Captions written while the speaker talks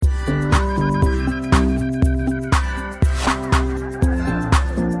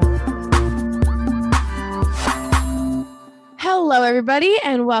everybody,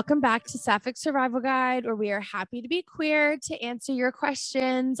 and welcome back to Sapphic Survival Guide, where we are happy to be queer to answer your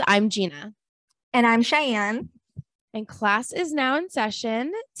questions. I'm Gina. And I'm Cheyenne. And class is now in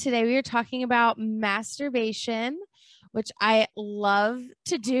session. Today we are talking about masturbation, which I love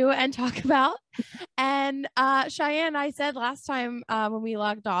to do and talk about. And Cheyenne, I said last time when we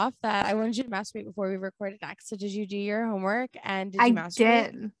logged off that I wanted you to masturbate before we recorded next. So did you do your homework and did you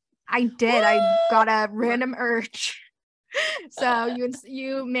masturbate? I did. I got a random urge. So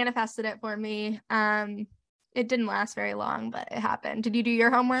you manifested it for me. It didn't last very long, but it happened. Did you do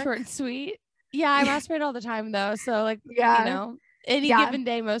your homework? Short and sweet. Yeah, I masturbate all the time though. So any given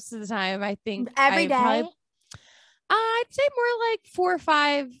day, most of the time, I think every day. I'd say more like 4 or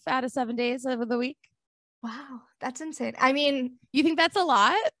 5 out of 7 days of the week. Wow, that's insane. I mean, you think that's a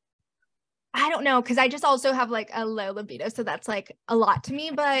lot? I don't know, because I just also have like a low libido, so that's like a lot to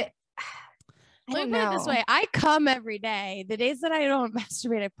me. But let me put it this way: I come every day. The days that I don't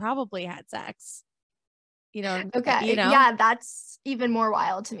masturbate, I probably had sex. Okay. Yeah, that's even more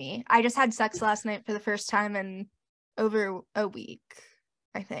wild to me. I just had sex last night for the first time in over a week,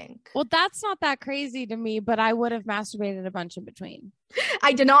 I think. Well, that's not that crazy to me, but I would have masturbated a bunch in between.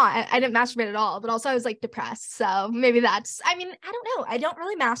 I did not. I didn't masturbate at all, but also I was like depressed. So maybe I don't know. I don't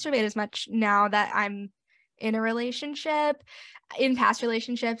really masturbate as much now that I'm in a relationship. In past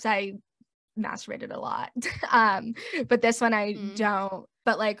relationships, I masturbated a lot. But this one I don't.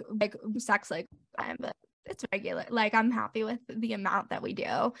 But like sex, like but it's regular. Like I'm happy with the amount that we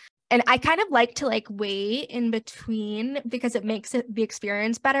do. And I kind of like to like wait in between because it makes the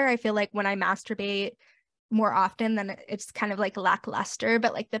experience better. I feel like when I masturbate more often, then it's kind of like lackluster,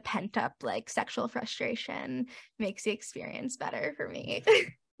 but like the pent up like sexual frustration makes the experience better for me.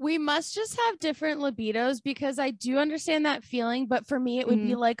 We must just have different libidos, because I do understand that feeling. But for me, it would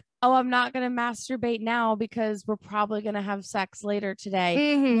be like, oh, I'm not going to masturbate now because we're probably going to have sex later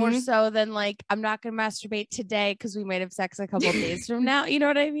today. More so than like, I'm not going to masturbate today because we might have sex a couple of days from now. You know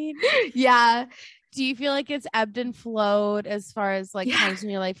what I mean? Yeah. Do you feel like it's ebbed and flowed as far as like times in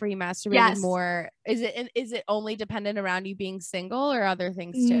your life where you masturbated more? Is it only dependent around you being single or other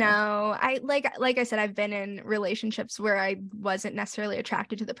things too? No, I like I said, I've been in relationships where I wasn't necessarily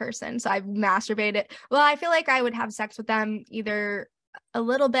attracted to the person. So I've masturbated. Well, I feel like I would have sex with them either a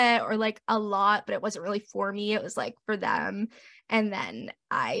little bit or like a lot, but it wasn't really for me. It was like for them. And then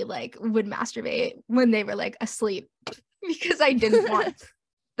I like would masturbate when they were like asleep because I didn't want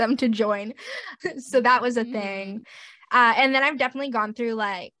them to join. So that was a thing. And then I've definitely gone through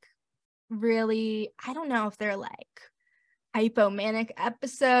like really, I don't know if they're like hypomanic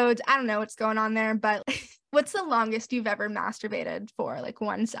episodes. I don't know what's going on there, but what's the longest you've ever masturbated for, like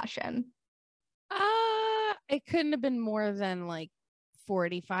one session? It couldn't have been more than like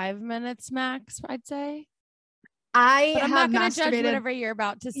 45 minutes max, I'd say. But I'm not going to judge whatever you're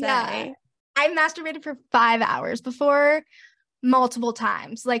about to say. Yeah, I've masturbated for 5 hours before. Multiple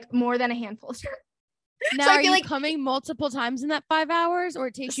times, like more than a handful. Now, so are you coming multiple times in that 5 hours, or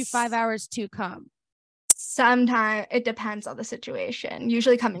it takes you 5 hours to come? Sometimes it depends on the situation.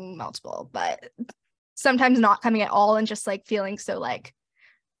 Usually coming multiple, but sometimes not coming at all and just like feeling so like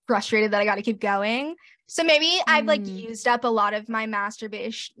frustrated that I got to keep going. So maybe I've like used up a lot of my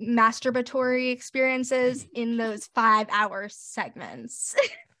masturbatory experiences in those 5 hour segments.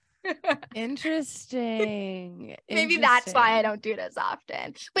 Interesting. Maybe that's why I don't do it as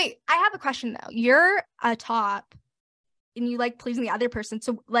often. Wait, I have a question though. You're a top and you like pleasing the other person.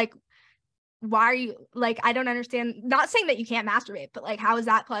 So like, why are you like, I don't understand, not saying that you can't masturbate, but like, how is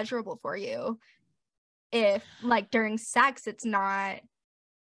that pleasurable for you? If like during sex, it's not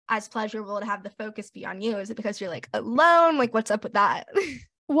as pleasurable to have the focus be on you. Is it because you're like alone? Like, what's up with that?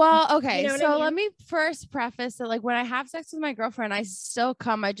 Well, okay, so let me first preface that like when I have sex with my girlfriend, I still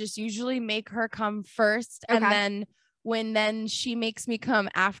come. I just usually make her come first. And then when she makes me come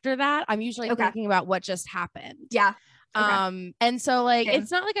after that, I'm usually thinking about what just happened. Yeah. And so like,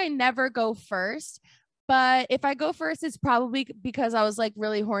 it's not like I never go first, but if I go first, it's probably because I was like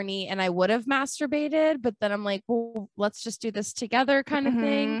really horny and I would have masturbated, but then I'm like, well, let's just do this together kind of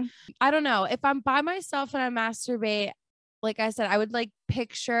thing. I don't know. If I'm by myself and I masturbate, like I said, I would like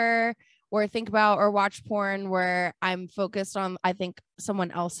picture or think about or watch porn where I'm focused on, I think,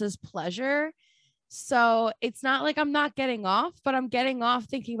 someone else's pleasure. So it's not like I'm not getting off, but I'm getting off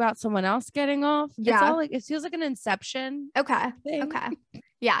thinking about someone else geting off. Yeah. It's all like, it feels like an Inception. Okay.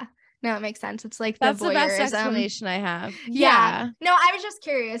 Yeah. No, it makes sense. It's like that's the best explanation I have. Yeah. No, I was just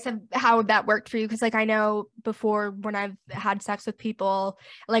curious of how that worked for you. Cause like, I know before when I've had sex with people,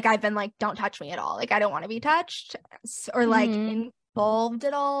 like I've been like, don't touch me at all. Like, I don't want to be touched or like involved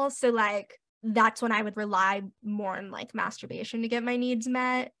at all. So like, that's when I would rely more on like masturbation to get my needs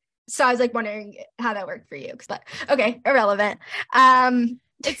met. So I was like wondering how that worked for you. But okay, irrelevant.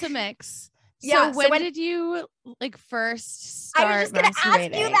 It's a mix. Yeah. So when did you like first start I was just gonna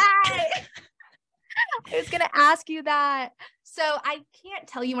ask you that. I was gonna ask you that. So I can't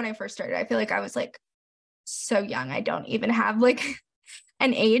tell you when I first started. I feel like I was like so young. I don't even have like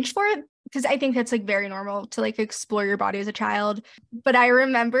an age for it, because I think that's like very normal to like explore your body as a child. But I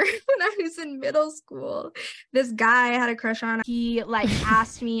remember when I was in middle school, this guy I had a crush on. He like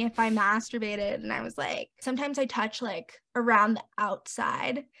asked me if I masturbated, and I was like, sometimes I touch like around the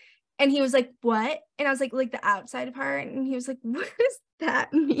outside. And he was like, what? And I was like the outside part. And he was like, what does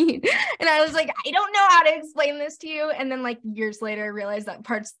that mean? And I was like, I don't know how to explain this to you. And then like years later, I realized that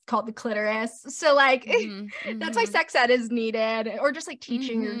part's called the clitoris. So like, that's why sex ed is needed, or just like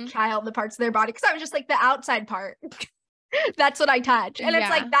teaching your child the parts of their body. Cause I was just like the outside part. That's what I touch. And it's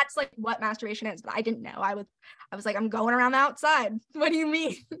like, that's like what masturbation is. But I didn't know. I was like, I'm going around the outside. What do you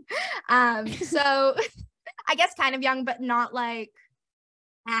mean? So I guess kind of young, but not like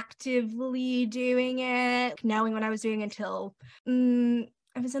actively doing it, knowing what I was doing until I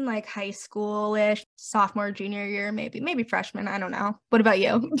was in like high school-ish, sophomore, junior year, maybe freshman. I don't know. What about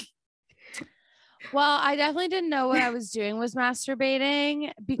you? Well, I definitely didn't know what I was doing was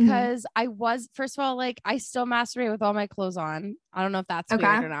masturbating, because I was, first of all, like I still masturbate with all my clothes on. I don't know if that's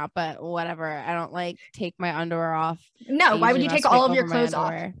weird or not, but whatever. I don't like take my underwear off. No, why would you take all of your clothes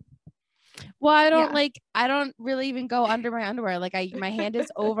off? Well, I don't really even go under my underwear. Like my hand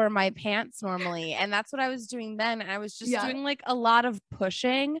is over my pants normally. And that's what I was doing then. And I was just doing like a lot of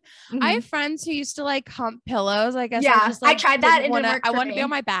pushing. I have friends who used to like hump pillows. I guess I just like, I tried that. I want to be on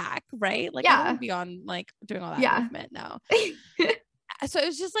my back, right? Like I don't want to be on like doing all that movement. No. So it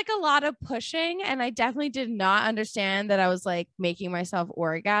was just like a lot of pushing, and I definitely did not understand that I was like making myself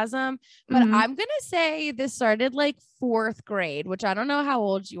orgasm. But I'm gonna say this started like 4th grade, which I don't know how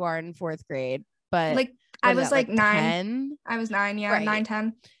old you are in 4th grade, but like I was like 9. 10? I was 9, yeah, right. 9,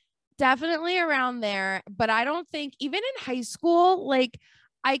 10. Definitely around there. But I don't think even in high school, like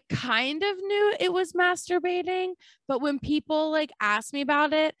I kind of knew it was masturbating, but when people like asked me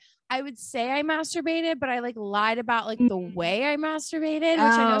about it, I would say I masturbated, but I like lied about like the way I masturbated, which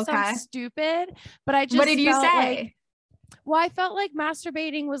I know sounds stupid, but I just what did you say? I felt like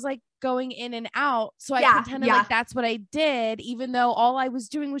masturbating was like going in and out. So I pretended like that's what I did, even though all I was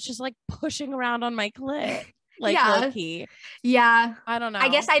doing was just like pushing around on my clit. Like low key. Yeah. I don't know. I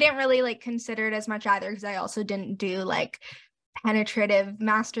guess I didn't really like consider it as much either, because I also didn't do like penetrative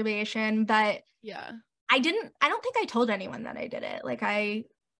masturbation, but I don't think I told anyone that I did it. Like I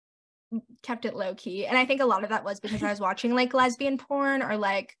kept it low key. And I think a lot of that was because I was watching like lesbian porn, or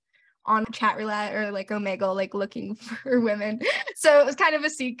like on chat roulette or like Omegle, like looking for women. So it was kind of a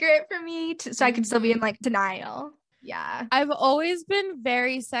secret for me so I could still be in like denial. Yeah. I've always been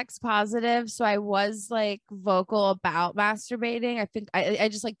very sex positive. So I was like vocal about masturbating. I think I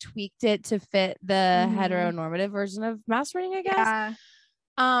just like tweaked it to fit the heteronormative version of masturbating, I guess.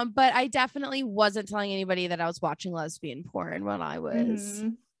 Yeah. But I definitely wasn't telling anybody that I was watching lesbian porn when I was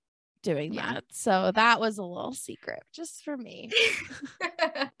doing that. So that was a little secret just for me.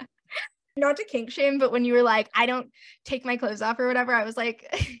 Not to kink shame, but when you were like, I don't take my clothes off or whatever, I was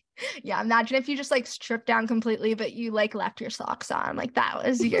like, yeah, imagine if you just like stripped down completely, but you like left your socks on. Like that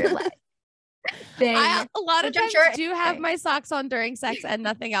was your like thing. A lot of times do have my socks on during sex and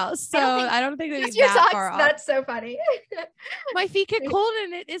nothing else. So I don't think just your socks. That's so funny. My feet get cold,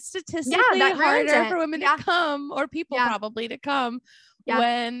 and it is statistically harder for women to come, or people probably to come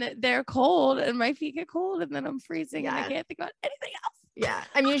when they're cold, and my feet get cold, and then I'm freezing and I can't think about anything else. Yeah,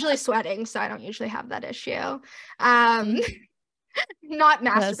 I'm usually sweating, so I don't usually have that issue. Not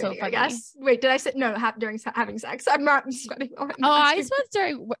masturbating, so I guess. Wait, did I say no? During having sex, I'm not sweating. I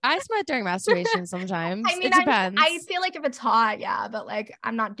sweat during masturbation sometimes. I mean, it depends. I feel like if it's hot, but like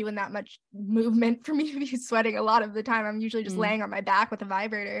I'm not doing that much movement for me to be sweating a lot of the time. I'm usually just laying on my back with a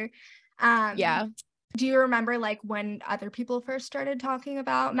vibrator. Do you remember like when other people first started talking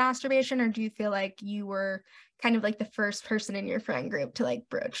about masturbation, or do you feel like you were kind of like the first person in your friend group to like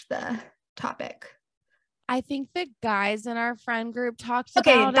broach the topic? I think the guys in our friend group talked about it.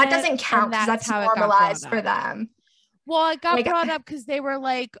 Okay, that doesn't count because that's how normalized for them. Well, it got brought up because they were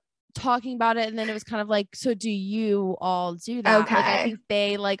like talking about it, and then it was kind of like, so do you all do that? Okay. Like, I think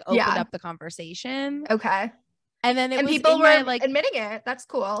they like opened up the conversation. Okay. And then it was people in were my, like, admitting it. That's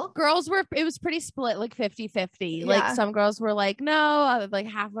cool. it was pretty split, like 50-50. Yeah. Like some girls were like, no, like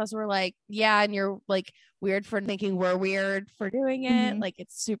half of us were like, yeah, and you're like weird for thinking we're weird for doing it. Like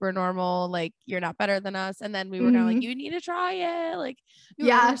it's super normal. Like you're not better than us. And then we were kind of like, you need to try it. Like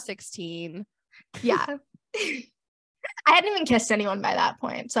we were 16. Yeah. I hadn't even kissed anyone by that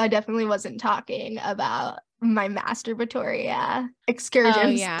point, so I definitely wasn't talking about my masturbatory excursions. Oh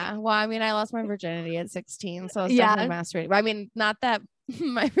yeah. Well, I mean, I lost my virginity at 16, so I was definitely masturbating. I mean, not that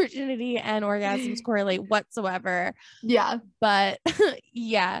my virginity and orgasms correlate whatsoever. Yeah. But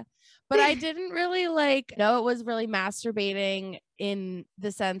yeah. But I didn't really like know it was really masturbating in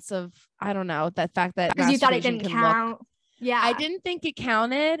the sense of, I don't know, that fact that because you thought it didn't count. Yeah. I didn't think it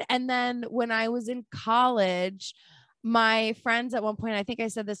counted. And then when I was in college, my friends at one point, I think I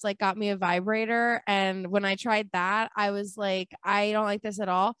said this, like got me a vibrator. And when I tried that, I was like, I don't like this at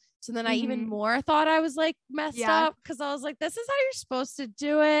all. So then I even more thought I was like messed up because I was like, this is how you're supposed to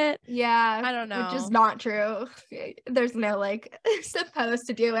do it. Yeah. I don't know. Which is not true. There's no like supposed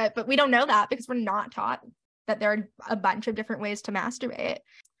to do it, but we don't know that because we're not taught that there are a bunch of different ways to masturbate.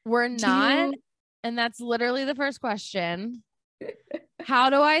 We're not. And that's literally the first question.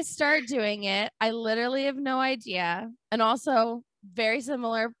 How do I start doing it? I literally have no idea. And also very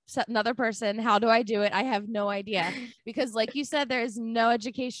similar, another person, how do I do it? I have no idea. Because like you said, there is no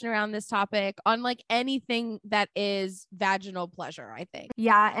education around this topic on like anything that is vaginal pleasure, I think.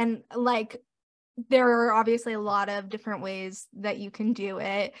 Yeah. And like, there are obviously a lot of different ways that you can do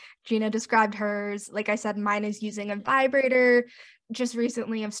it. Gina described hers. Like I said, mine is using a vibrator. Just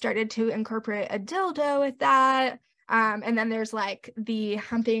recently I've started to incorporate a dildo with that. And then there's like the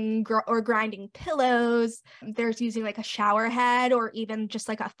humping or grinding pillows. There's using like a shower head or even just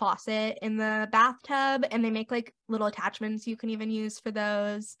like a faucet in the bathtub. And they make like little attachments you can even use for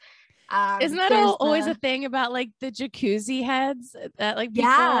those. Isn't that always a thing about like the jacuzzi heads that like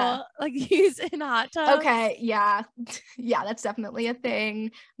people like use in hot tubs? Okay, yeah. Yeah, that's definitely a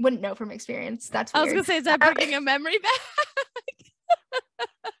thing. Wouldn't know from experience. That's weird. I was gonna say, is that bringing a memory back?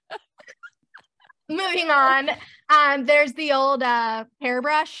 Moving on. There's the old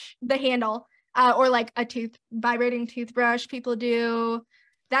hairbrush, the handle, or like a vibrating toothbrush people do.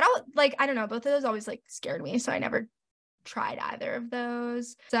 That like, I don't know, both of those always like scared me, so I never tried either of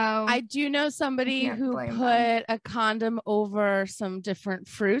those. So I do know somebody who put a condom over some different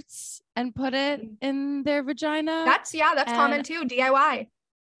fruits and put it in their vagina. That's common too. DIY.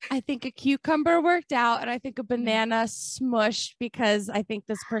 I think a cucumber worked out, and I think a banana smushed because I think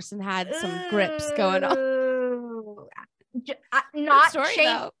this person had some grips going on.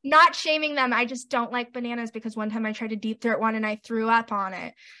 Not shaming them. I just don't like bananas because one time I tried to deep throat one and I threw up on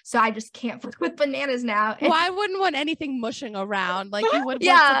it. So I just can't fuck with bananas now. Well, I wouldn't want anything mushing around. Like you would want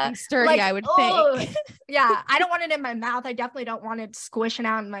something sturdy, like, I would think. Yeah, I don't want it in my mouth. I definitely don't want it squishing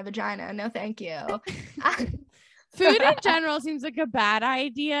out in my vagina. No, thank you. Food in general seems like a bad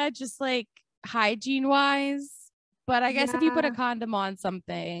idea, just like hygiene wise. But I guess if you put a condom on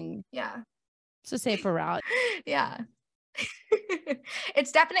something, it's a safer route. Yeah.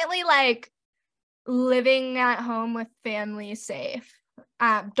 It's definitely like living at home with family safe.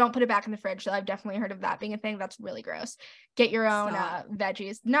 Don't put it back in the fridge. So I've definitely heard of that being a thing. That's really gross. Get your own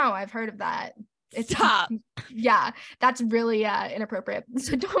veggies. No, I've heard of that. Stop. Yeah, that's really inappropriate.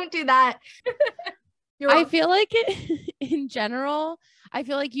 So don't do that. I feel like it in general, I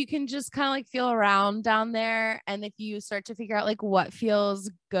feel like you can just kind of like feel around down there. And if you start to figure out like what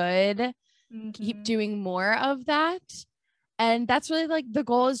feels good, keep doing more of that. And that's really like the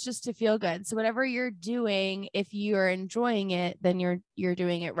goal is just to feel good. So whatever you're doing, if you're enjoying it, then you're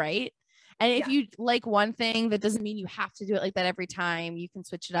doing it right. And if you like one thing, that doesn't mean you have to do it like that every time. You can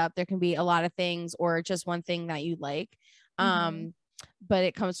switch it up. There can be a lot of things or just one thing that you like. But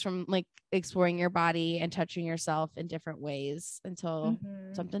it comes from like exploring your body and touching yourself in different ways until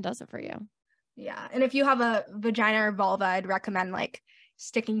something does it for you. Yeah. And if you have a vagina or vulva, I'd recommend like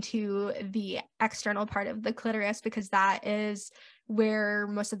sticking to the external part of the clitoris because that is where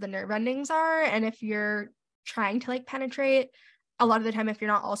most of the nerve endings are. And if you're trying to like penetrate, a lot of the time, if you're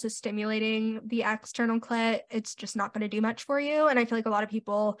not also stimulating the external clit, it's just not going to do much for you. And I feel like a lot of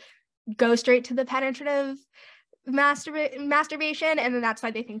people go straight to the penetrative masturbation, and then that's why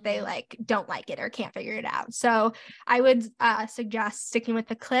they think they like don't like it or can't figure it out. So I would suggest sticking with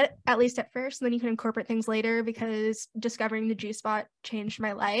the clit at least at first, and then you can incorporate things later, because discovering the G spot changed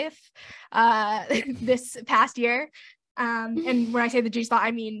my life this past year. And when I say the G spot,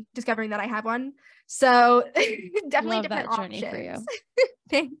 I mean discovering that I have one. So definitely love different that journey options for you.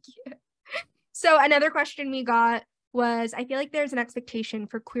 Thank you. So another question we got was, I feel like there's an expectation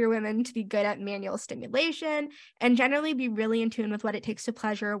for queer women to be good at manual stimulation and generally be really in tune with what it takes to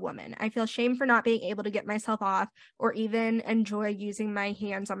pleasure a woman. I feel shame for not being able to get myself off or even enjoy using my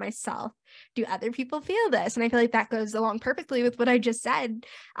hands on myself. Do other people feel this? And I feel like that goes along perfectly with what I just said.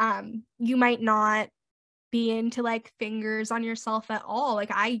 You might not be into like fingers on yourself at all.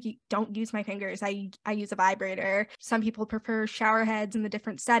 Like I don't use my fingers. I use a vibrator. Some people prefer shower heads in the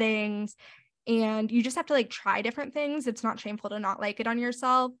different settings. And you just have to like try different things. It's not shameful to not like it on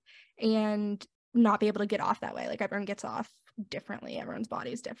yourself and not be able to get off that way. Like everyone gets off differently. Everyone's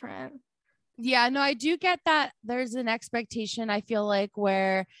body is different. Yeah, no, I do get that. There's an expectation, I feel like,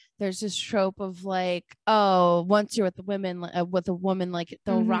 where there's this trope of like, oh, once you're with the women, with a woman, like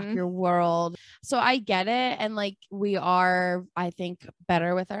they'll rock your world. So I get it. And like, we are, I think,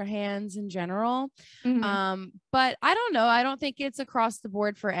 better with our hands in general. But I don't know. I don't think it's across the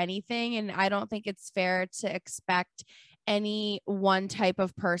board for anything. And I don't think it's fair to expect any one type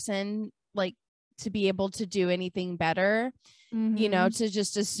of person like to be able to do anything better. You know, to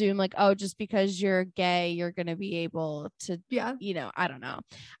just assume like, oh, just because you're gay, you're going to be able to, you know, I don't know.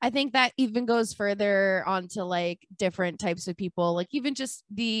 I think that even goes further onto like different types of people, like even just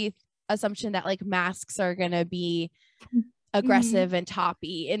the assumption that like masks are going to be aggressive and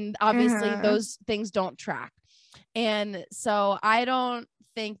toppy. And obviously those things don't track. And so I don't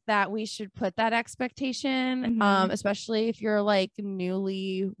think that we should put that expectation, especially if you're like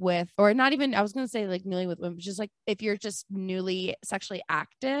newly with, or not even, I was going to say like newly with women, just like if you're just newly sexually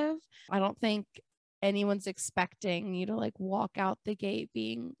active. I don't think anyone's expecting you to like walk out the gate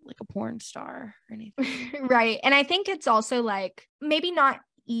being like a porn star or anything. Right. And I think it's also like maybe not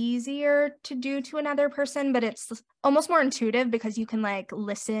easier to do to another person, but it's almost more intuitive because you can like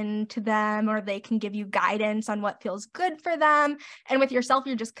listen to them or they can give you guidance on what feels good for them. And with yourself,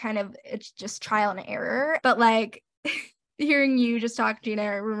 you're just kind of, it's just trial and error. But like hearing you just talk,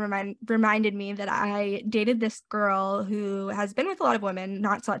 Gina, reminded me that I dated this girl who has been with a lot of women,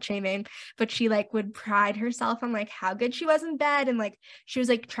 not slut shaming, but she like would pride herself on like how good she was in bed. And like, she was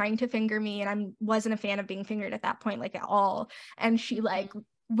like trying to finger me and I wasn't a fan of being fingered at that point, like at all. And she like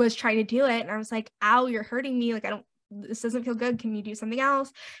was trying to do it. And I was like, ow, you're hurting me. Like, this doesn't feel good. Can you do something else?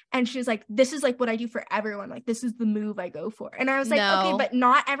 And she was like, this is like what I do for everyone. Like, this is the move I go for. And I was like, okay, but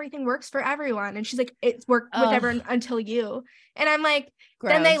not everything works for everyone. And she's like, it's worked with everyone until you. And I'm like,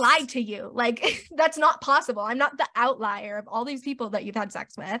 then they lied to you. Like, that's not possible. I'm not the outlier of all these people that you've had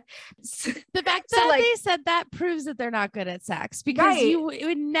sex with. The fact that like, they said that proves that they're not good at sex, because you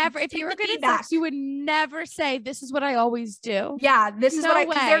would never, if you were good at sex, you would never say, this is what I always do. Yeah, this is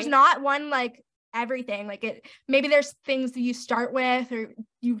what there's not one like everything. Like it, maybe there's things that you start with or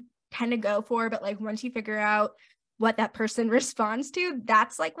you tend to go for, but like once you figure out what that person responds to,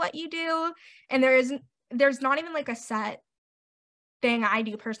 that's like what you do. And there's not even like a set thing I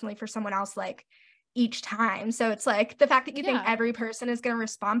do personally for someone else like each time. So it's like the fact that you think every person is going to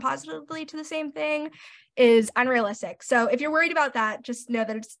respond positively to the same thing is unrealistic. So if you're worried about that, just know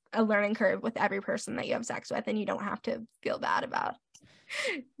that it's a learning curve with every person that you have sex with, and you don't have to feel bad about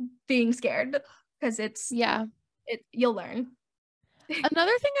being scared, because you'll learn.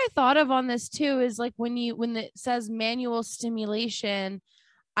 Another thing I thought of on this too is like when it says manual stimulation,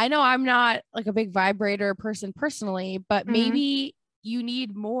 I know I'm not like a big vibrator person personally, but maybe you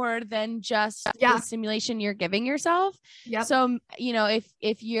need more than just the stimulation you're giving yourself. So, you know,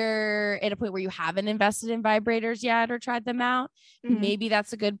 if you're at a point where you haven't invested in vibrators yet or tried them out, maybe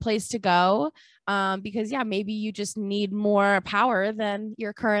that's a good place to go. Because maybe you just need more power than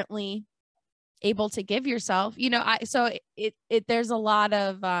you're currently able to give yourself, you know. There's a lot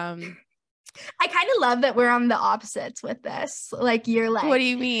of I kind of love that we're on the opposites with this. Like, you're like, what do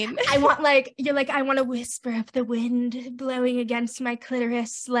you mean? I want like, you're like, I want to whisper of the wind blowing against my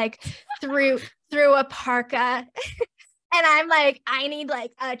clitoris, like through a parka. And I'm like, I need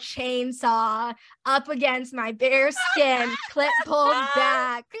like a chainsaw up against my bare skin, clit pulled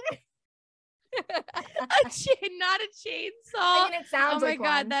back. Not a chainsaw. I mean, it sounds like my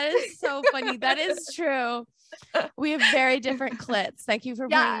God, that is so funny. That is true. We have very different clits. Thank you for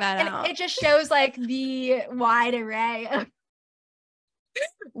pointing that out. It just shows like the wide array of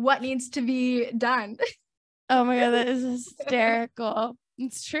what needs to be done. Oh my God, that is hysterical.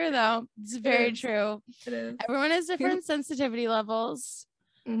 It's true though. It's very true. It is. Everyone has different sensitivity levels.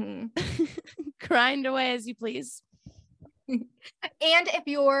 Grind away as you please. And if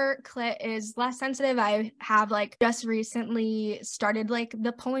your clit is less sensitive, I have like just recently started like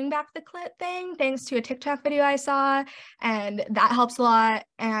the pulling back the clit thing thanks to a TikTok video I saw, and that helps a lot.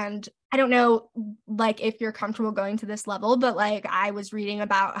 And I don't know like if you're comfortable going to this level, but like I was reading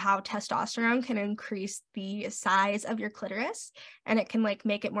about how testosterone can increase the size of your clitoris, and it can like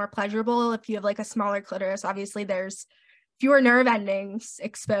make it more pleasurable if you have like a smaller clitoris. Obviously there's fewer nerve endings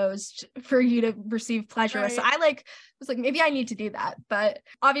exposed for you to receive pleasure. Right. So I like was like, maybe I need to do that. But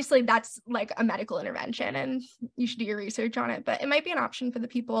obviously that's like a medical intervention and you should do your research on it. But it might be an option for the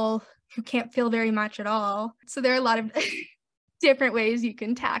people who can't feel very much at all. So there are a lot of different ways you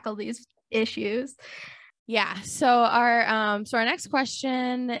can tackle these issues. Yeah. So our next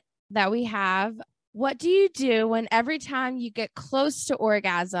question that we have, what do you do when every time you get close to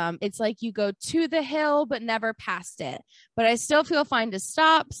orgasm, it's like you go to the hill, but never past it, but I still feel fine to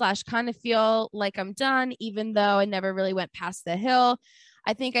stop / kind of feel like I'm done, even though I never really went past the hill.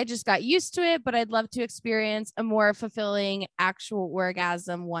 I think I just got used to it, but I'd love to experience a more fulfilling actual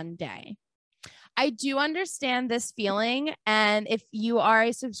orgasm one day. I do understand this feeling. And if you are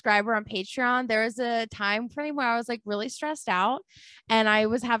a subscriber on Patreon, there was a time frame where I was like really stressed out and I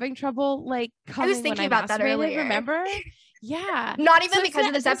was having trouble like coming. I was thinking about that earlier. Remember? Yeah. Not even because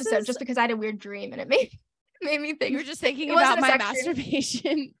of this episode, just because I had a weird dream and it made me think. You were just thinking about my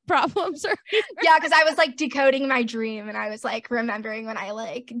masturbation problems. Yeah, because I was like decoding my dream and I was like remembering when I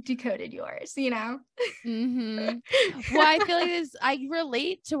like decoded yours, you know? Mm-hmm. Well, I feel like I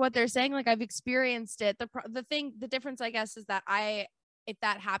relate to what they're saying. Like I've experienced it. The difference, I guess, is that if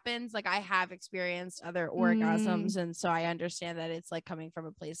that happens, like I have experienced other orgasms. And so I understand that it's like coming from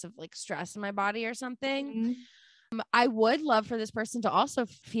a place of like stress in my body or something. I would love for this person to also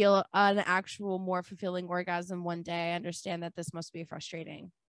feel an actual more fulfilling orgasm one day. I understand that this must be a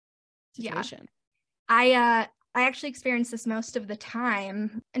frustrating situation. Yeah. I actually experience this most of the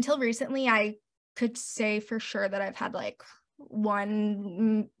time. Until recently, I could say for sure that I've had like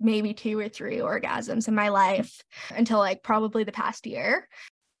 1, maybe 2 or 3 orgasms in my life until like probably the past year.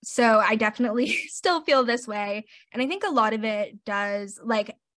 So I definitely still feel this way. And I think a lot of it does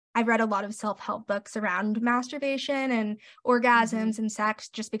like, I've read a lot of self-help books around masturbation and orgasms and sex,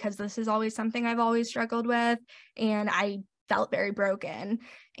 just because this is always something I've always struggled with. And I felt very broken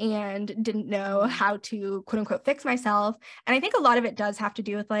and didn't know how to quote unquote fix myself. And I think a lot of it does have to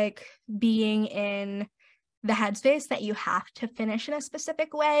do with like being in the headspace that you have to finish in a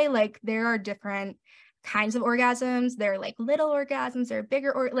specific way. Like there are different kinds of orgasms. There are like little orgasms, there are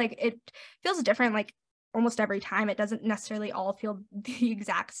bigger, or like it feels different like almost every time. It doesn't necessarily all feel the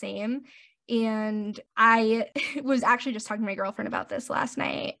exact same. And I was actually just talking to my girlfriend about this last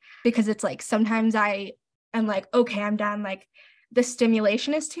night, because it's like sometimes I'm like, okay, I'm done. Like the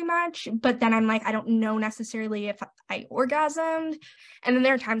stimulation is too much, but then I'm like, I don't know necessarily if I orgasmed. And then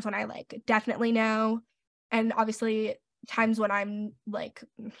there are times when I like definitely know. And obviously times when I'm like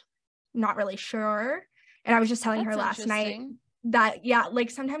not really sure. And I was just telling her last night that, yeah, like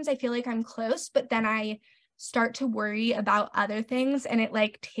sometimes I feel like I'm close, but then I start to worry about other things and it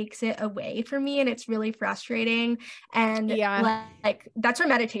like takes it away from me and it's really frustrating. And like that's where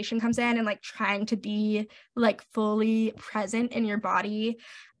meditation comes in, and like trying to be like fully present in your body.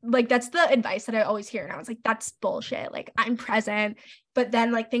 Like that's the advice that I always hear, and I was like, that's bullshit. Like I'm present, but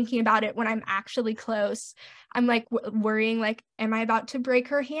then like thinking about it when I'm actually close, I'm like worrying, like, am I about to break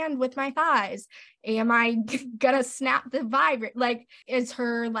her hand with my thighs? Am I gonna snap the vibrate? Like, is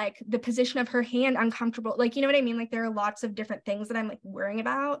her, like, the position of her hand uncomfortable? Like, you know what I mean? Like, there are lots of different things that I'm like worrying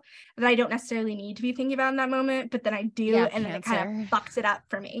about that I don't necessarily need to be thinking about in that moment, but then I do, and then it kind of fucks it up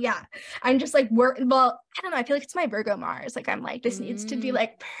for me. Yeah. I'm just like, well, I don't know. I feel like it's my Virgo Mars. Like, I'm like, this needs to be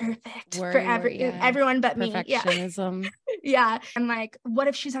like perfect for everyone but me. Yeah. Yeah. I'm like, what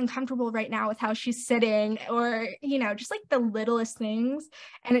if she's uncomfortable right now with how she's sitting, or, you know, just like the littlest things.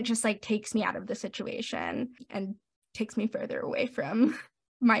 And it just like takes me out of the situation and takes me further away from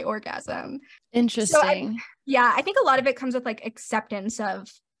my orgasm. Interesting. So I think a lot of it comes with like acceptance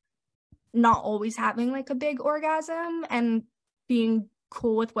of not always having like a big orgasm and being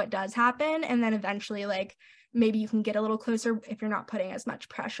cool with what does happen. And then eventually, like, maybe you can get a little closer if you're not putting as much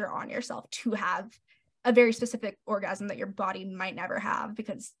pressure on yourself to have a very specific orgasm that your body might never have,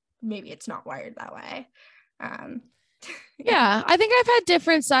 because maybe it's not wired that way. Yeah, I think I've had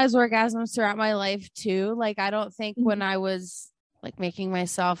different size orgasms throughout my life too. Like, I don't think when I was like making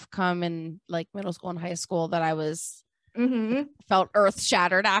myself come in like middle school and high school that I was felt earth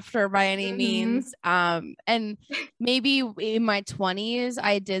shattered after by any means. And maybe in my 20s,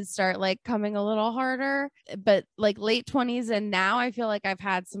 I did start like coming a little harder, but like late 20s and now I feel like I've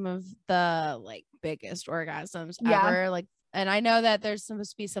had some of the like biggest orgasms ever. Like And I know that there's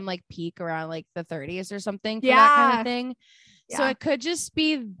supposed to be some like peak around like the 30s or something for that kind of thing. So it could just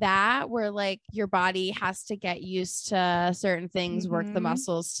be that where like your body has to get used to certain things, work the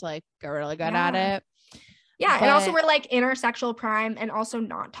muscles to like get really good at it. Yeah. And also we're like in our sexual prime and also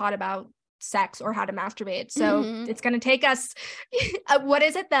not taught about sex or how to masturbate. So it's going to take us, what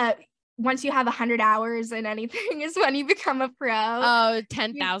is it that once you have 100 hours in anything is when you become a pro? Oh,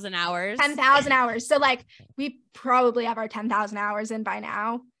 10,000 hours. 10,000 hours. So like we probably have our 10,000 hours in by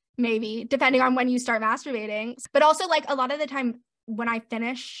now. Maybe depending on when you start masturbating, but also like a lot of the time when I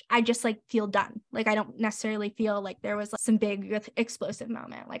finish, I just like feel done. Like I don't necessarily feel like there was like, some big explosive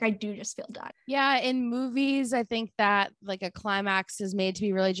moment. Like I do just feel done. Yeah. In movies, I think that like a climax is made to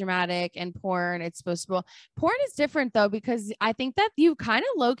be really dramatic, and porn, it's supposed to be. Porn is different though, because I think that you kind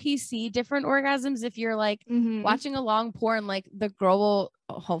of low key see different orgasms if you're like watching a long porn, like the girl will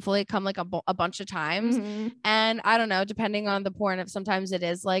hopefully come like a bunch of times. And I don't know, depending on the porn, if sometimes it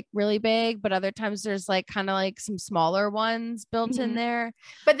is like really big, but other times there's like kind of like some smaller ones built in there.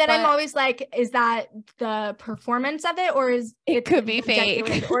 But then I'm always like, is that the performance of it, or is it could be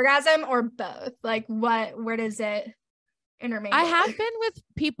fake orgasm, or both? Like where does it intermingle? I have been with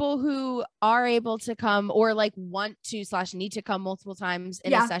people who are able to come or like want to / need to come multiple times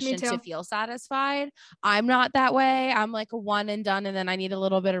in a session to feel satisfied. I'm not that way. I'm like a one and done, and then I need a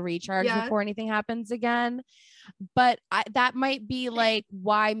little bit of recharge before anything happens again. But that might be like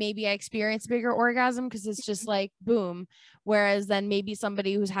why maybe I experience bigger orgasm, because it's just like boom. Whereas then maybe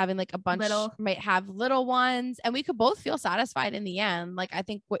somebody who's having like a bunch might have little ones, and we could both feel satisfied in the end. Like I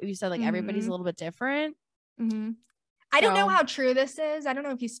think what you said, like everybody's a little bit different. I don't know how true this is. I don't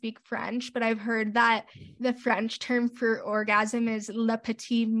know if you speak French, but I've heard that the French term for orgasm is le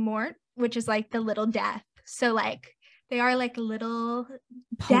petit mort, which is like the little death. So like they are like little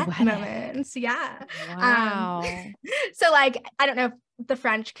death moments. Yeah. Wow. So like, I don't know if the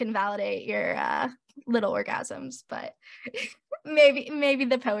French can validate your little orgasms, but maybe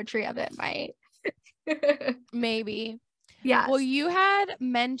the poetry of it might. Maybe. Yeah. Well, you had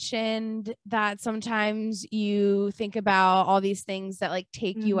mentioned that sometimes you think about all these things that like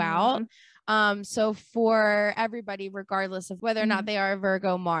take you out. So for everybody, regardless of whether or not they are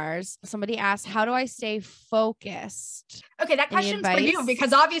Virgo Mars, somebody asked, how do I stay focused? Okay, that question's for you,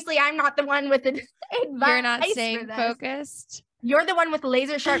 because obviously I'm not the one with the advice. You're not staying focused. You're the one with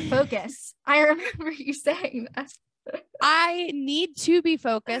laser sharp focus. I remember you saying that. I need to be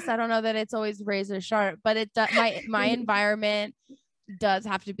focused. I don't know that it's always razor sharp, but it does. My environment does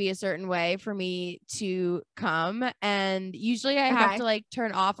have to be a certain way for me to come. And usually I have to like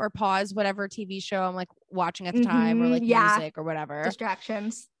turn off or pause whatever TV show I'm like watching at the time, or like music or whatever.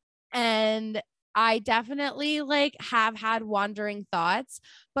 Distractions. And I definitely like have had wandering thoughts,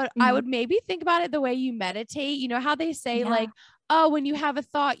 but I would maybe think about it the way you meditate. You know how they say like, oh, when you have a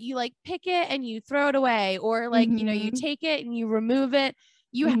thought, you like pick it and you throw it away, or like, you know, you take it and you remove it.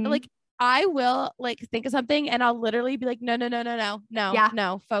 You like, I will like think of something and I'll literally be like,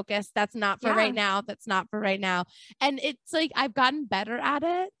 no, focus. That's not for right now. That's not for right now. And it's like, I've gotten better at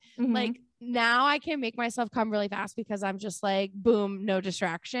it. Like now I can make myself come really fast because I'm just like, boom, no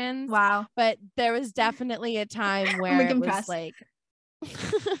distractions. Wow. But there was definitely a time where it was like,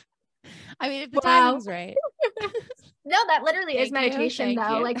 I mean, if the timing's right. No, that literally is meditation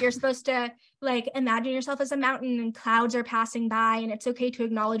though. Like you're supposed to like imagine yourself as a mountain and clouds are passing by, and it's okay to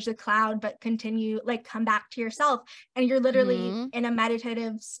acknowledge the cloud, but continue, like come back to yourself. And you're literally in a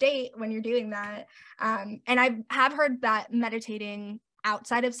meditative state when you're doing that. And I have heard that meditating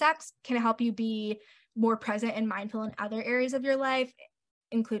outside of sex can help you be more present and mindful in other areas of your life,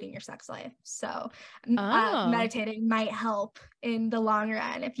 including your sex life. So meditating might help in the long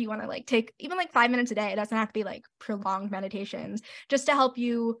run if you want to like take even like 5 minutes a day. It doesn't have to be like prolonged meditations, just to help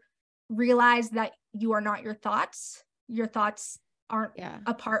you realize that you are not your thoughts. Your thoughts aren't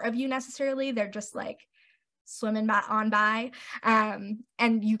a part of you necessarily. They're just like swimming by. And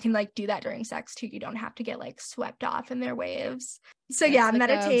you can like do that during sex too. You don't have to get like swept off in their waves. So like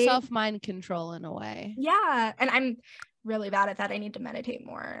meditate. Self-mind control in a way. Yeah. And I'm really bad at that. I need to meditate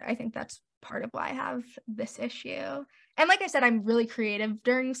more. I think that's part of why I have this issue. And like I said, I'm really creative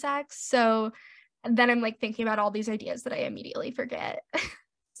during sex. So then I'm like thinking about all these ideas that I immediately forget.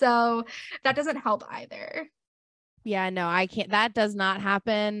 So that doesn't help either. Yeah, no, I can't. That does not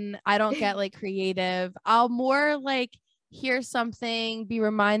happen. I don't get like creative. I'll more like hear something, be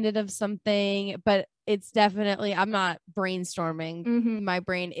reminded of something, but it's definitely, I'm not brainstorming. My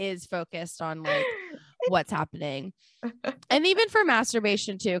brain is focused on like what's happening. And even for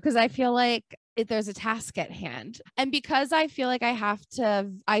masturbation too, because I feel like there's a task at hand. And because I feel like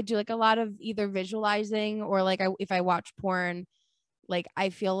I do like a lot of either visualizing or like if I watch porn, like I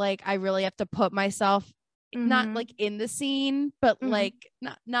feel like I really have to put myself not like in the scene, but like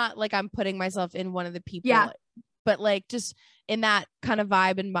not like I'm putting myself in one of the people, but like just in that kind of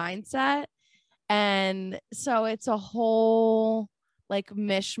vibe and mindset. And so it's a whole like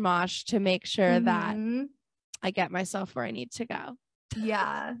mishmash to make sure that I get myself where I need to go.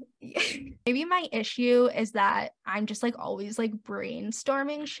 Yeah. Maybe my issue is that I'm just like always like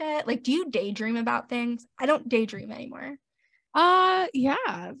brainstorming shit. Like, do you daydream about things? I don't daydream anymore. Yeah.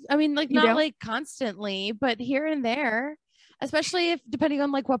 I mean, like not like constantly, but here and there, especially if depending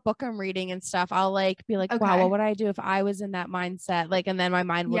on like what book I'm reading and stuff, I'll like be like, wow, what would I do if I was in that mindset? Like, and then my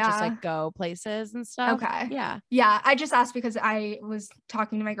mind will just like go places and stuff. Okay. Yeah. Yeah. I just asked because I was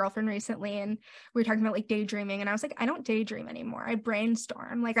talking to my girlfriend recently and we were talking about like daydreaming, and I was like, I don't daydream anymore. I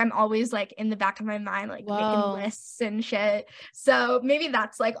brainstorm. Like, I'm always like in the back of my mind, like making lists and shit. So maybe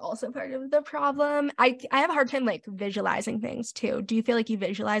that's like also part of the problem. I have a hard time like visualizing things too. Do you feel like you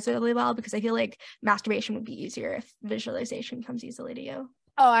visualize really well? Because I feel like masturbation would be easier if visualization comes easily to you.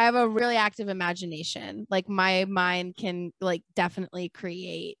 Oh, I have a really active imagination. Like my mind can like definitely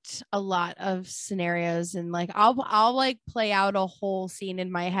create a lot of scenarios, and like I'll like play out a whole scene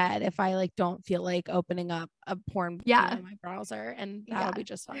in my head if I like don't feel like opening up a porn in my browser, and that'll be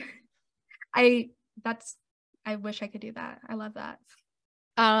just fine. I wish I could do that. I love that.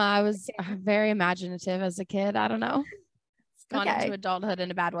 I was very imaginative as a kid. I don't know. It's gone into adulthood in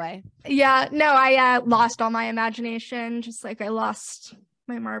a bad way. Yeah, no, I lost all my imagination, just like I lost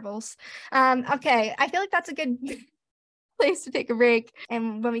my marbles. Okay, I feel like that's a good place to take a break,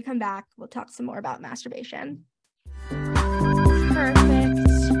 and when we come back we'll talk some more about masturbation. Perfect.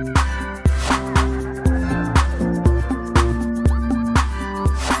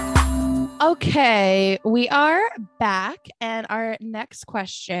 Okay, we are back, and our next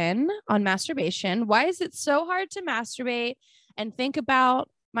question on masturbation: why is it so hard to masturbate and think about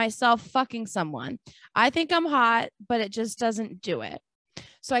myself fucking someone? I think I'm hot, but it just doesn't do it.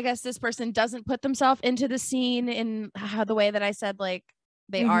 So I guess this person doesn't put themselves into the scene in how the way that I said, like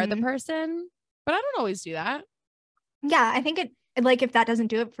they are the person, but I don't always do that. Yeah, I think it like if that doesn't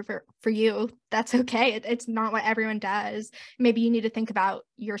do it for you, that's okay. It's not what everyone does. Maybe you need to think about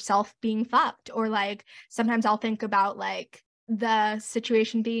yourself being fucked, or like sometimes I'll think about like the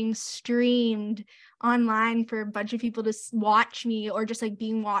situation being streamed online for a bunch of people to watch me, or just like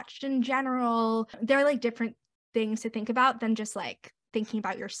being watched in general. There are like different things to think about than just like thinking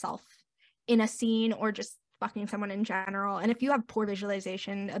about yourself in a scene or just fucking someone in general. And if you have poor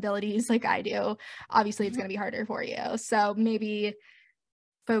visualization abilities like I do, obviously it's going to be harder for you. So maybe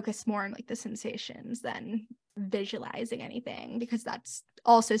focus more on like the sensations than visualizing anything, because that's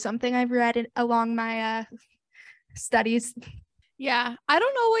also something I've read along my studies. Yeah, I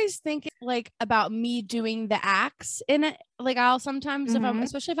don't always think like about me doing the acts in it. Like I'll sometimes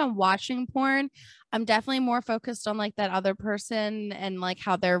especially if I'm watching porn, I'm definitely more focused on like that other person and like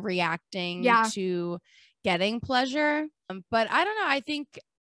how they're reacting to getting pleasure. But I don't know. I think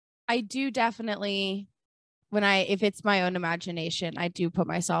I do definitely if it's my own imagination, I do put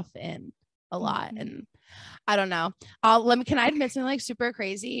myself in a lot. And I don't know. Can I admit something like super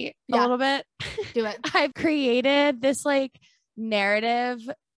crazy a little bit? Do it. I've created this like narrative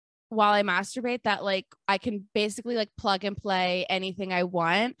while I masturbate that like I can basically like plug and play anything I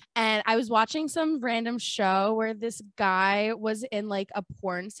want. And I was watching some random show where this guy was in like a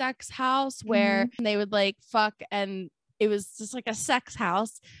porn sex house where they would like fuck, and it was just like a sex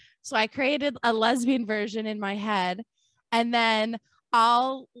house. So I created a lesbian version in my head, and then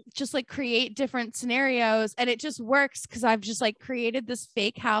I'll just like create different scenarios, and it just works because I've just like created this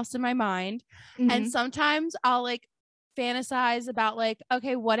fake house in my mind. And sometimes I'll like fantasize about like,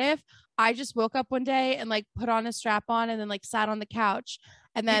 okay, what if I just woke up one day and like put on a strap on and then like sat on the couch,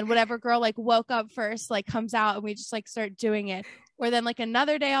 and then whatever girl like woke up first like comes out and we just like start doing it. Or then like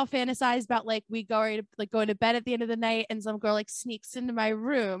another day I'll fantasize about like we go to bed at the end of the night and some girl like sneaks into my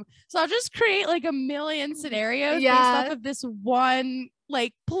room. So I'll just create like a million scenarios based off of this one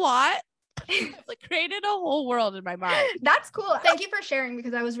like plot. I've like created a whole world in my mind. That's cool. Thank you for sharing,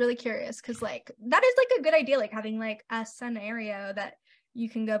 because I was really curious, because like that is like a good idea, like having like a scenario that you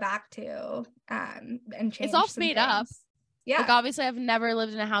can go back to and change. It's all made up. Yeah. Like obviously I've never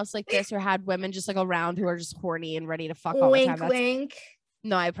lived in a house like this or had women just like around who are just horny and ready to fuck all the time. Wink.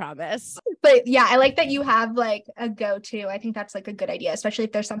 No, I promise. But yeah, I like that you have like a go-to. I think that's like a good idea, especially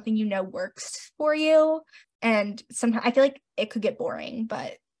if there's something you know works for you. And sometimes I feel like it could get boring,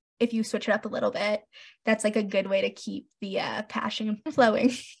 but if you switch it up a little bit, that's like a good way to keep the passion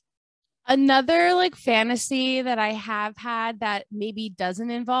flowing. Another like fantasy that I have had that maybe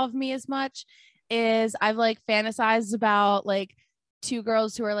doesn't involve me as much is I've like fantasized about like two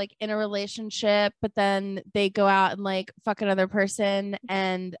girls who are like in a relationship, but then they go out and like fuck another person.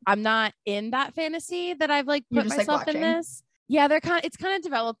 And I'm not in that fantasy that I've like You're put just like myself in watching. this. Yeah, it's kind of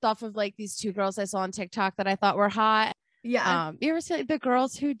developed off of like these two girls I saw on TikTok that I thought were hot. Yeah. You ever see like, the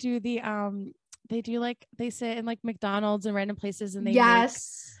girls who do they do like they sit in like McDonald's and random places and they make.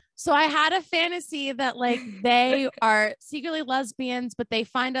 Yes. So I had a fantasy that like they are secretly lesbians, but they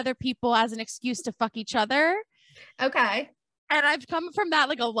find other people as an excuse to fuck each other. Okay. And I've come from that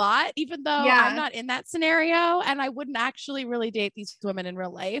like a lot, even though I'm Yeah. not in that scenario and I wouldn't actually really date these women in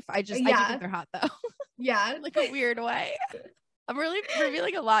real life. I do think they're hot though. Yeah. Like a weird way. I'm really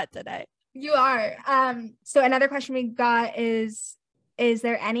revealing a lot today. You are. So another question we got is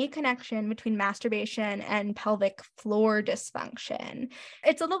there any connection between masturbation and pelvic floor dysfunction?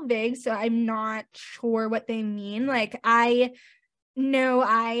 It's a little vague, so I'm not sure what they mean. Like, I know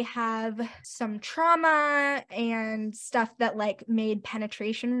I have some trauma and stuff that like made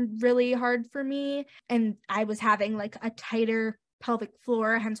penetration really hard for me. And I was having like a tighter pelvic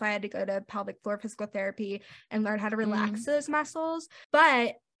floor, hence why I had to go to pelvic floor physical therapy and learn how to relax those muscles.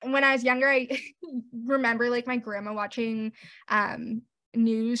 But when I was younger, I remember like my grandma watching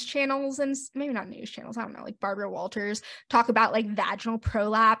news channels, and maybe not news channels, I don't know, like Barbara Walters talk about like vaginal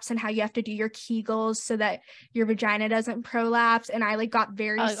prolapse and how you have to do your Kegels so that your vagina doesn't prolapse. And I like got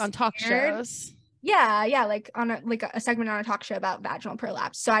very on talk shows. Yeah, like on a segment on a talk show about vaginal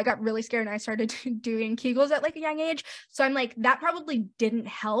prolapse. So I got really scared and I started doing Kegels at like a young age. So I'm like, that probably didn't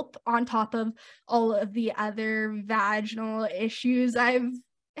help on top of all of the other vaginal issues I've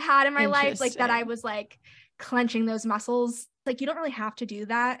had in my life, like that I was like clenching those muscles. Like, you don't really have to do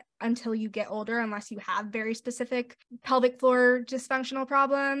that until you get older, unless you have very specific pelvic floor dysfunctional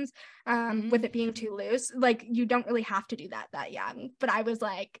problems, with it being too loose. Like, you don't really have to do that young. But I was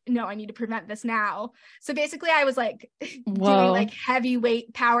like, no, I need to prevent this now. So basically I was like doing like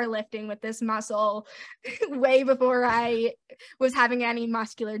heavyweight powerlifting with this muscle way before I was having any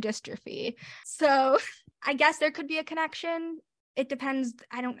muscular dystrophy. So I guess there could be a connection. It depends.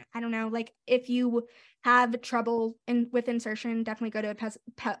 I don't know. Like, if you have trouble with insertion, definitely go to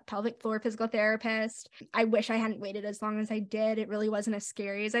a pelvic floor physical therapist. I wish I hadn't waited as long as I did. It really wasn't as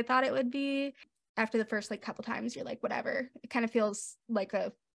scary as I thought it would be. After the first like couple times, you're like, whatever. It kind of feels like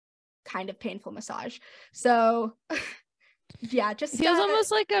a kind of painful massage. So yeah, just feels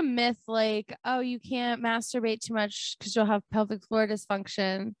almost like a myth, like, oh, you can't masturbate too much because you'll have pelvic floor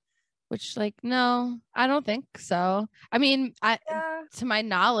dysfunction. Which, like, no, I don't think so. I mean, to my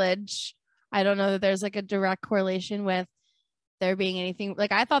knowledge, I don't know that there's like a direct correlation with there being anything.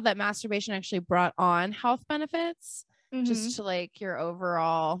 Like, I thought that masturbation actually brought on health benefits just to like your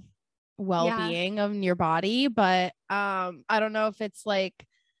overall well-being of your body. But I don't know if this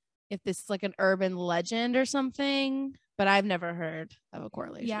is like an urban legend or something, but I've never heard of a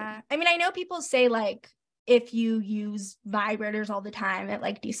correlation. Yeah. I mean, I know people say like, if you use vibrators all the time, it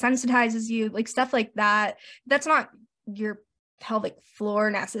like desensitizes you, like stuff like that. That's not your pelvic floor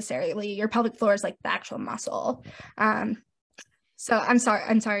necessarily. Your pelvic floor is like the actual muscle. So I'm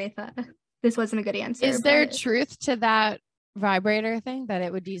sorry if this wasn't a good answer. Is there truth to that vibrator thing, that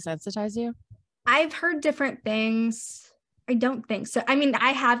it would desensitize you? I've heard different things. I don't think so. I mean,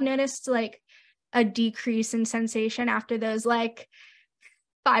 I have noticed like a decrease in sensation after those like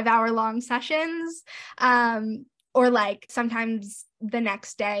 5-hour-long sessions, or like sometimes the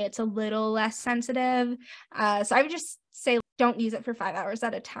next day it's a little less sensitive. So I would just say don't use it for 5 hours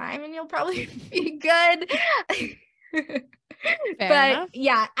at a time and you'll probably be good. But enough.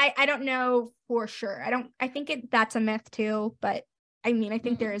 Yeah, I don't know for sure. I think that's a myth too, but I mean, I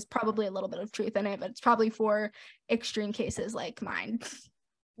think there is probably a little bit of truth in it, but it's probably for extreme cases like mine.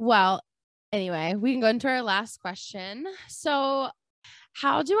 Well, anyway, we can go into our last question. So,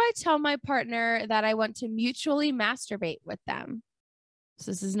 how do I tell my partner that I want to mutually masturbate with them?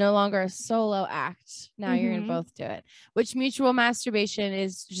 So this is no longer a solo act. Now you're going to both do it. Which mutual masturbation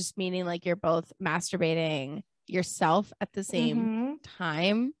is just meaning like you're both masturbating yourself at the same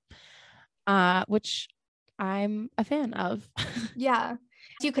time, which I'm a fan of. Yeah.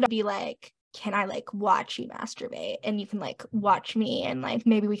 You could be like, can I like watch you masturbate? And you can like watch me and like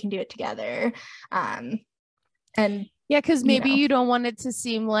maybe we can do it together. And yeah, because maybe you don't want it to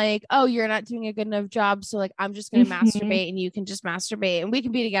seem like, oh, you're not doing a good enough job. So like, I'm just going to masturbate and you can just masturbate and we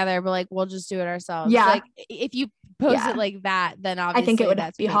can be together, but like, we'll just do it ourselves. Yeah. Like if you pose it like that, then obviously I think it would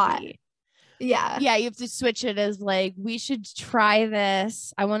that's be hot. Yeah. Yeah. You have to switch it as like, we should try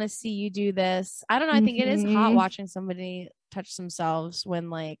this. I want to see you do this. I don't know. I think it is hot watching somebody touch themselves when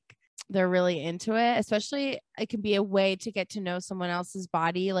like they're really into it. Especially it can be a way to get to know someone else's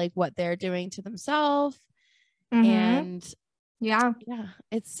body, like what they're doing to themselves. And yeah,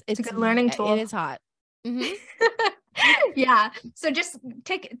 it's a good learning tool. It is hot. Yeah, so just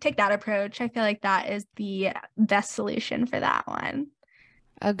take that approach. I feel like that is the best solution for that one.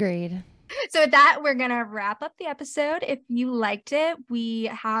 Agreed. So with that, we're gonna wrap up the episode. If you liked it, we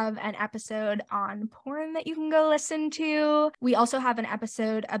have an episode on porn that you can go listen to. We also have an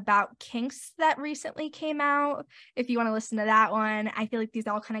episode about kinks that recently came out. If you want to listen to that one, I feel like these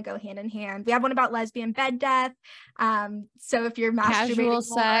all kind of go hand in hand. We have one about lesbian bed death. So if you're masturbating, casual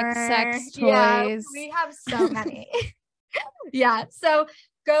sex toys. Yeah, we have so many. Yeah, so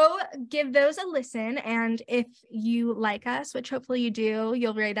go give those a listen. And if you like us, which hopefully you do,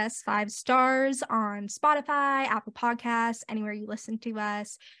 you'll rate us 5 stars on Spotify, Apple Podcasts, anywhere you listen to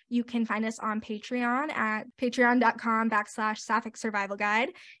us. You can find us on Patreon at patreon.com/Sapphic Survival Guide.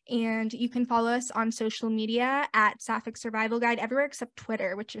 And you can follow us on social media at Sapphic Survival Guide everywhere except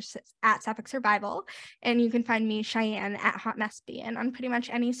Twitter, which is at Sapphic Survival. And you can find me, Cheyenne, at Hot Mesbian on pretty much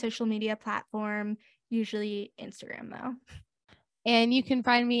any social media platform, usually Instagram though. And you can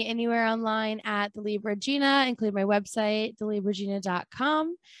find me anywhere online at The Libra Gina, include my website,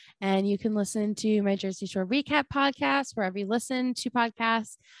 thelibragina.com. And you can listen to my Jersey Shore Recap podcast wherever you listen to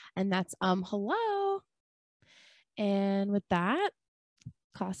podcasts. And that's hello. And with that,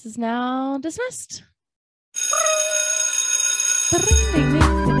 class is now dismissed.